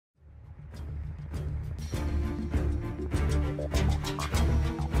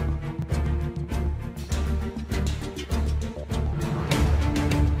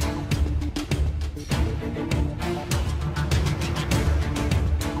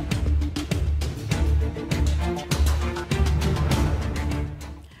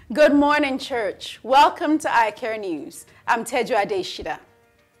Good morning, church. Welcome to iCare News. I'm Teju Adeshida.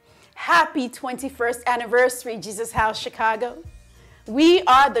 Happy 21st anniversary, Jesus House Chicago. We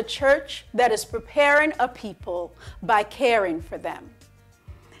are the church that is preparing a people by caring for them.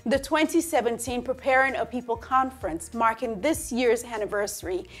 The 2017 Preparing a People Conference, marking this year's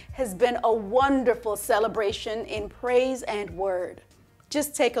anniversary, has been a wonderful celebration in praise and word.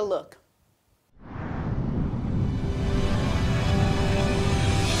 Just take a look.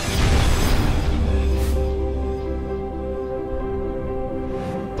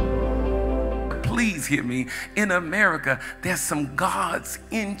 Please hear me. In America, there's some gods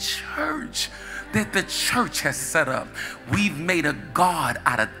in church that the church has set up. We've made a god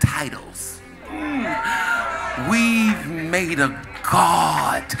out of titles. We've made a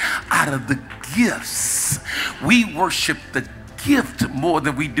god out of the gifts. We worship the gift more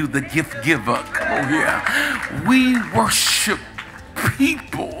than we do the gift giver. Come on here. We worship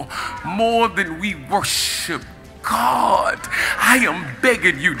people more than we worship God. I am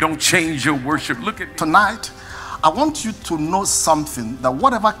begging you, don't change your worship. Look at tonight. I want you to know something, that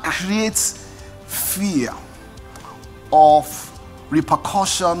whatever creates fear of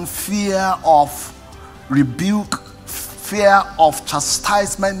repercussion, fear of rebuke, fear of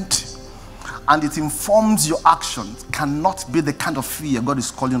chastisement, and it informs your actions, cannot be the kind of fear God is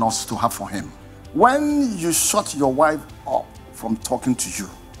calling us to have for Him. When you shut your wife up from talking to you,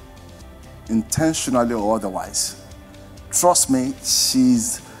 intentionally or otherwise, trust me,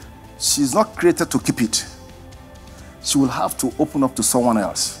 she's not created to keep it. She will have to open up to someone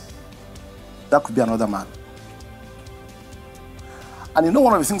else. That could be another man. And you know,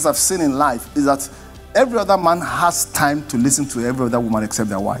 one of the things I've seen in life is that every other man has time to listen to every other woman except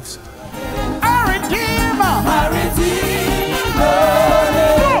their wives. Our Redeemer, our Redeemer.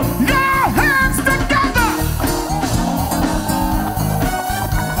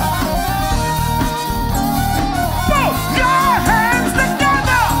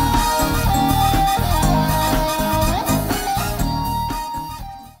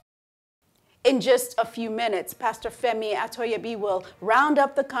 In just a few minutes, Pastor Femi Atoyebi will round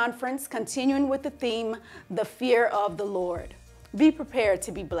up the conference, continuing with the theme, The Fear of the Lord. Be prepared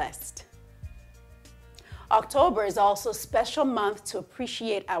to be blessed. October is also a special month to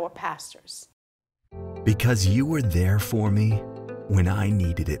appreciate our pastors. Because you were there for me when I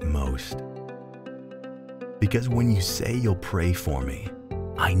needed it most. Because when you say you'll pray for me,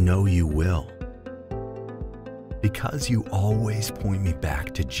 I know you will. Because you always point me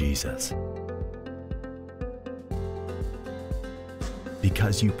back to Jesus.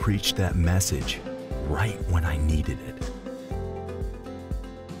 Because you preached that message right when I needed it.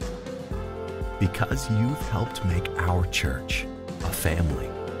 Because you've helped make our church a family.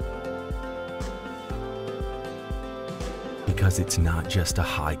 Because it's not just a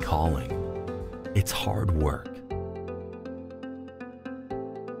high calling, it's hard work.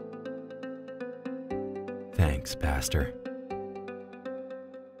 Thanks, Pastor.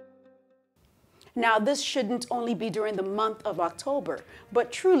 Now, this shouldn't only be during the month of October, but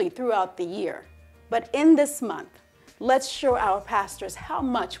truly throughout the year. But in this month, let's show our pastors how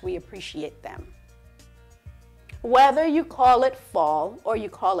much we appreciate them. Whether you call it fall or you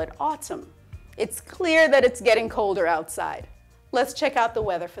call it autumn, it's clear that it's getting colder outside. Let's check out the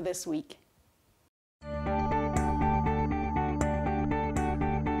weather for this week.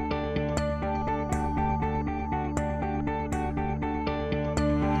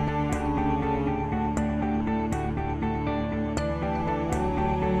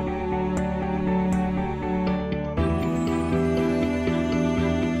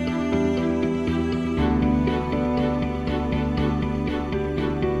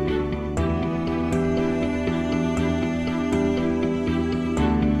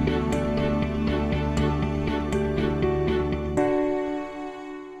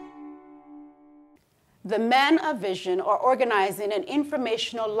 The Men of Vision are organizing an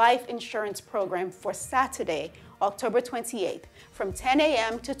informational life insurance program for Saturday, October 28th, from 10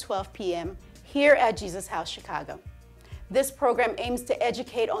 a.m. to 12 p.m. here at Jesus House Chicago. This program aims to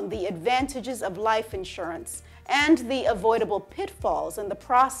educate on the advantages of life insurance and the avoidable pitfalls in the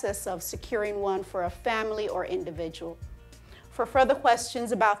process of securing one for a family or individual. For further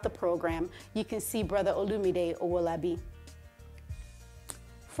questions about the program, you can see Brother Olumide Owolabi.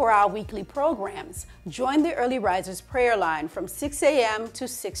 For our weekly programs, join the Early Risers prayer line from 6 a.m. to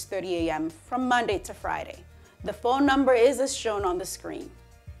 6:30 a.m. from Monday to Friday. The phone number is as shown on the screen.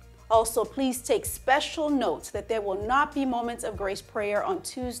 Also, please take special note that there will not be Moments of Grace prayer on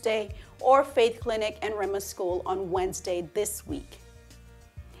Tuesday or Faith Clinic and Rhema School on Wednesday this week.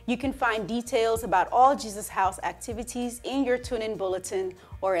 You can find details about all Jesus House activities in your tune-in bulletin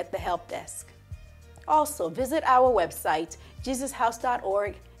or at the help desk. Also, visit our website,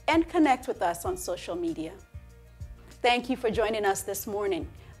 jesushouse.org, and connect with us on social media. Thank you for joining us this morning.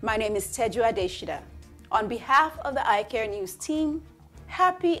 My name is Teju Adeshida. On behalf of the iCare News team,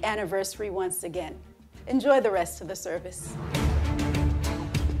 happy anniversary once again. Enjoy the rest of the service.